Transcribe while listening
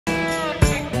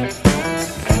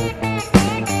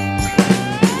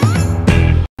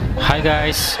Hi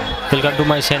guys, welcome to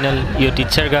my channel, your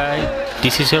teacher guy.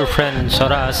 This is your friend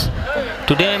Soras.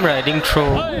 Today I am riding through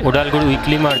Udalguri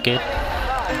weekly market.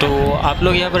 तो आप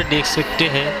लोग यहाँ पर देख सकते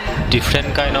हैं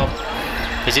different kind of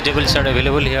vegetables are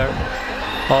available here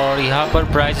और यहाँ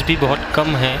पर प्राइस भी बहुत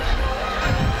कम है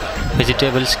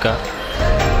वेजिटेबल्स का।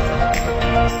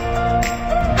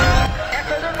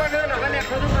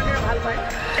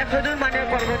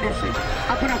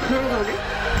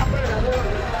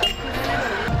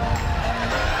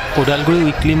 उडालगुड़ी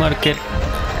वीकली मार्केट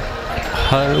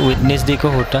हर वेडनेसडे को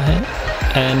होता है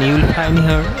and you will find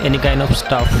here any kind of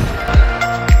stuff.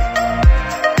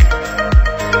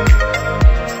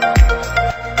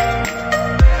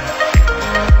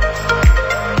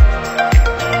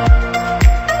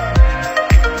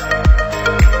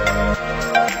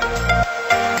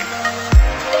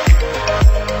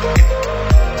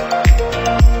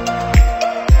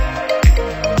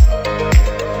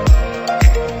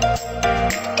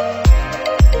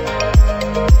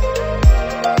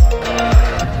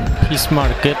 इस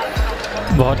मार्केट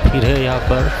बहुत भीड़ है यहाँ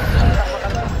पर।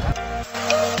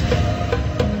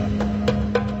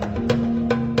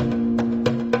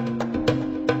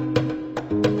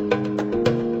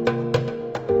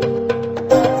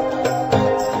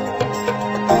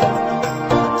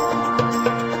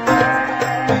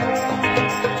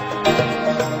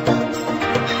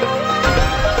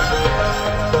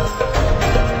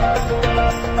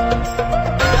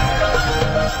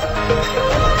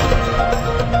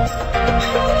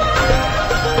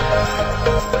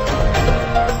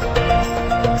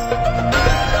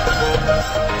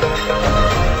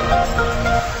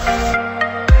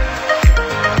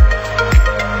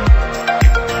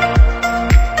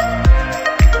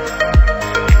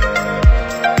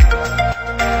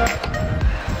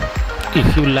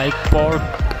 If you like pork,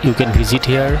 you can visit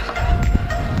here.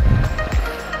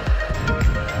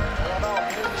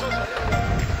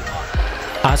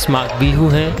 आज माघ बिहू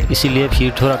है इसीलिए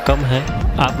भीड़ थोड़ा कम है।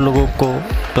 आप लोगों को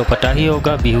तो पता ही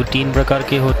होगा बिहू 3 प्रकार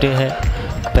के होते हैं।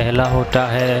 पहला होता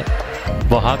है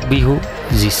बोहाग बिहू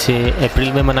जिसे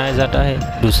अप्रैल में मनाया जाता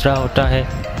है। दूसरा होता है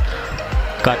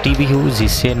काटी बिहू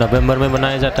जिसे नवंबर में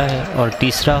मनाया जाता है और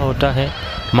तीसरा होता है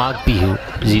माघ बिहू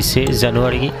जिसे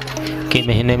जनवरी के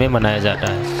महीने में मनाया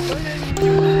जाता है।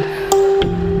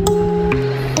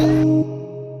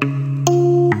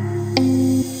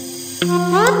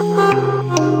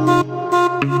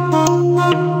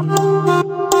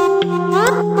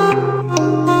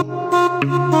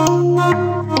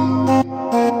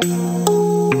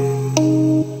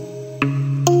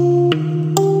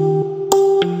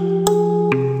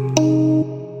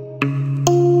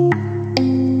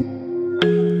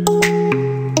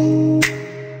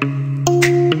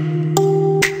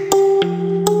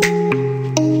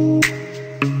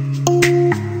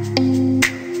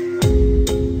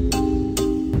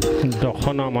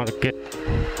 Market.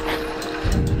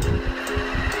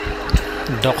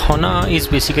 Dokhona is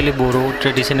basically Boro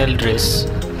traditional dress.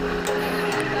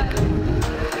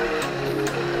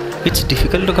 It's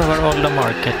difficult to cover all the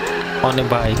market on a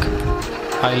bike.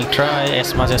 I'll try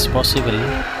as much as possible.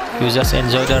 You just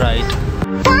enjoy the ride.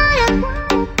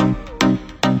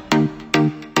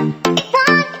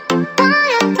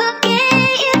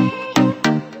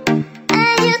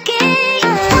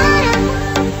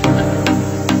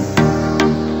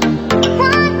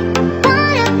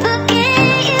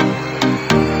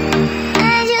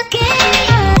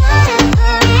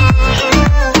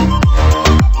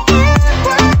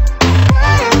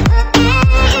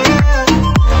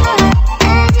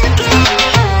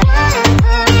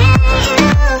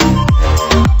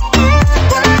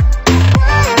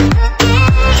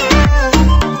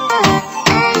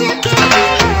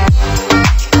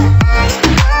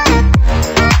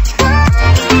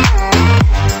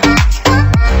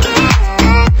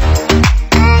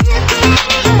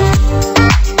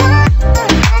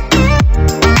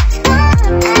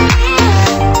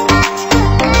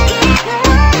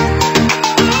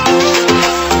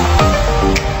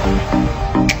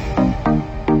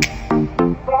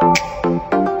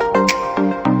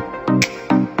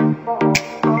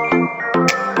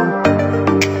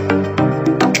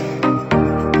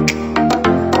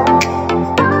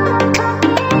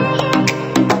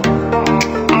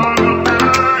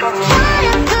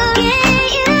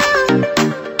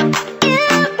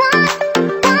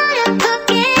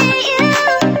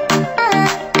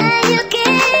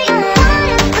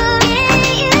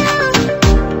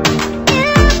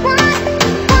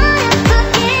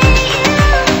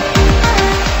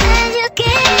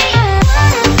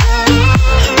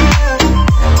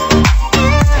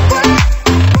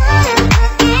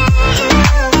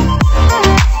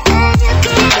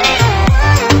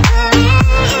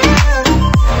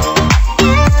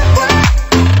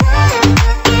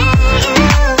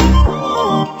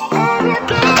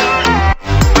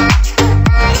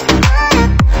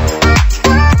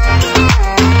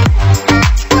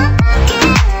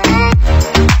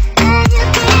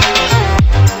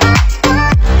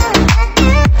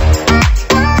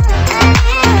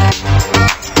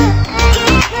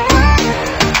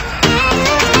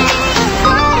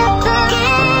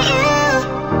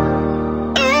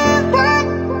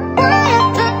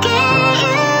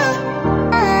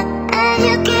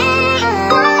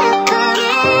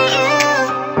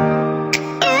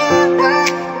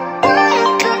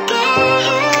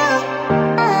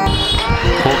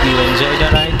 enjoy the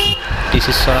ride. This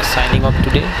is Sora signing off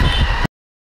today.